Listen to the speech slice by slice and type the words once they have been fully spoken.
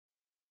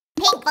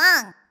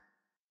Pinkfong.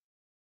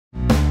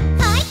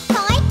 Hoi,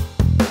 hoi.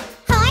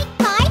 Hoi,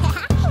 hoi.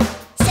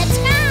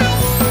 Subscribe.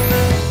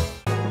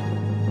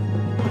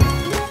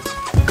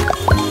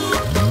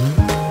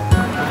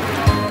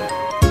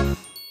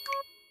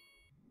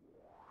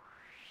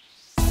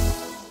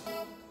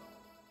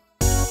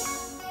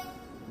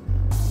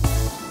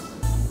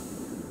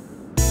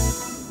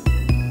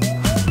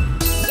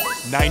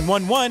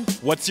 "911,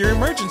 what's your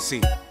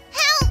emergency?"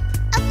 Help!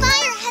 A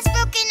fire has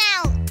broken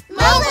out.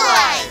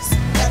 Mobilize!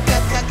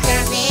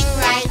 Curving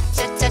right,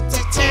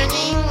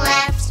 turning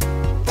left.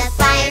 The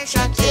fire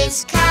truck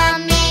is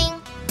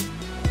coming.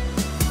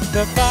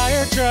 The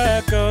fire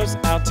truck goes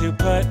out to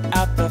put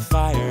out the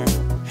fire.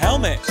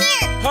 Helmet.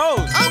 Here.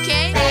 Pose.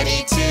 Okay.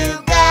 Ready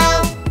to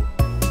go.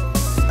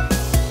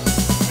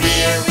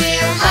 Rear,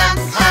 rear, honk,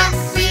 honk.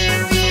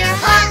 Rear, rear,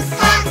 honk,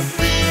 honk.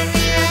 Rear,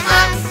 rear,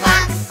 honk,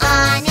 honk.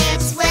 On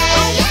its way.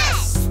 Yes!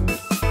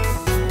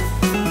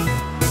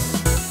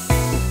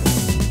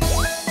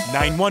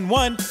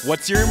 911,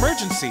 what's your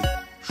emergency?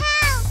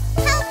 Help!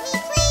 Help me,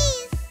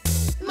 please.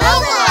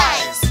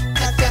 Mobilize!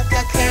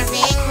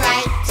 Curving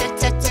right,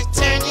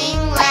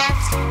 turning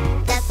left.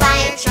 The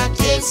fire truck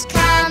is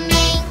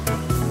coming.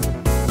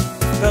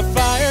 The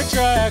fire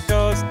truck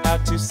goes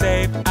out to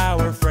save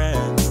our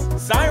friends.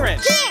 Siren.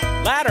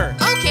 Here. Ladder.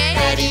 Okay.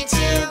 Ready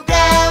to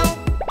go.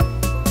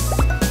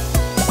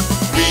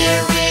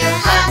 Rear, rear,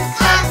 honk,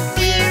 honk.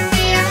 Rear,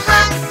 rear,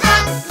 honk,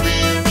 honk.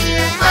 Rear,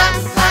 rear,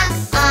 honk, honk.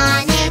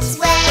 On its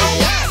way.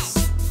 Yes!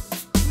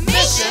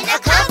 Mission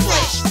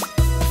accomplished.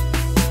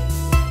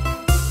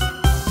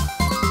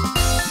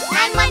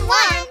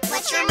 911,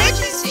 what's your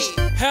emergency?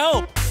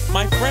 Help!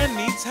 My friend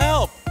needs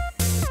help.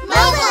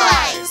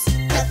 Mobilize!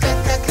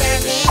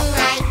 Curving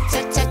right,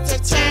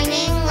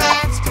 turning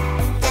left.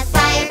 The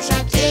fire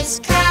truck is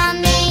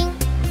coming.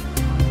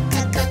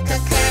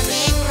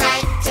 Curving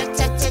right,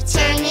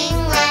 turning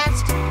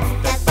left.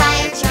 The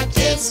fire truck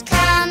is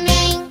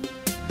coming.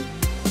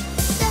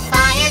 The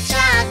fire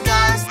truck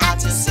goes out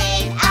to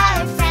save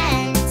our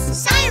friends.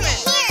 Siren!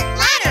 Here.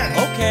 Ladder!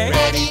 Okay.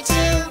 Ready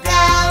to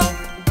go.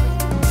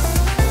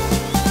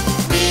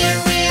 Rear,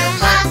 rear,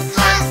 honk,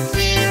 honk.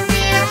 Rear,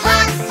 rear,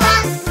 honk,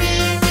 honk.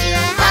 Rear,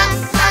 rear, honk,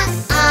 honk.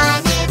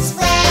 On its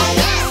way.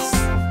 Yes!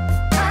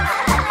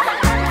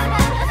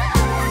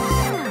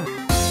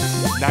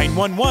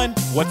 911,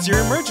 what's your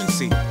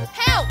emergency?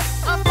 Help!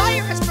 A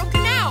fire has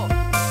broken out.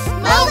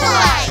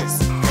 Mobilize!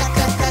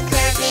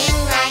 Curving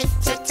right,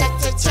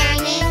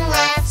 turning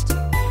left.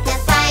 The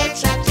fire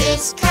truck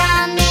is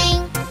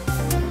coming.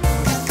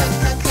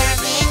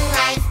 Curving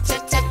right,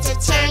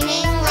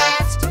 turning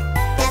left.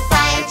 The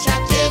fire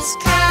truck is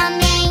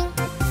coming.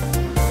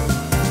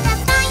 The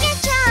fire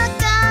truck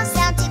goes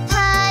out to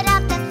put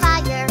out the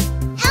fire.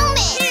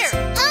 Helmet. Here.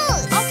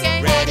 Hose. Okay.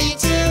 Ready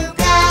to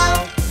go.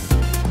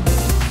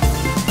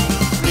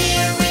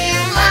 Rear,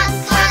 rear, honk,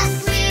 honk.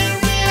 Rear,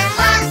 rear,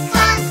 honk,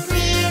 honk.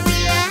 Rear,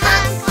 rear,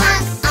 honk,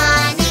 honk.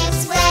 On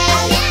its way.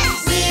 Yes!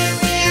 Rear,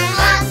 rear,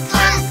 honk,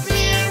 honk.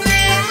 Rear,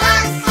 rear,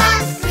 honk,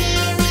 honk.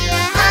 Rear,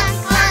 rear, honk,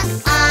 honk.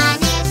 On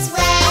its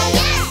way.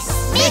 Yes!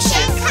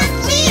 Mission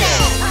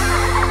completed.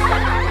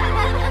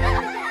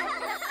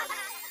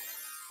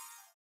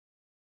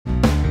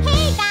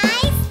 Hey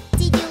guys!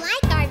 Did you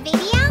like our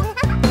video?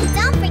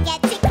 Don't forget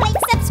to click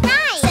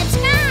subscribe.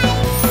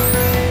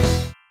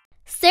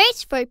 Search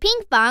for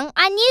Pinkfong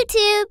on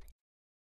YouTube.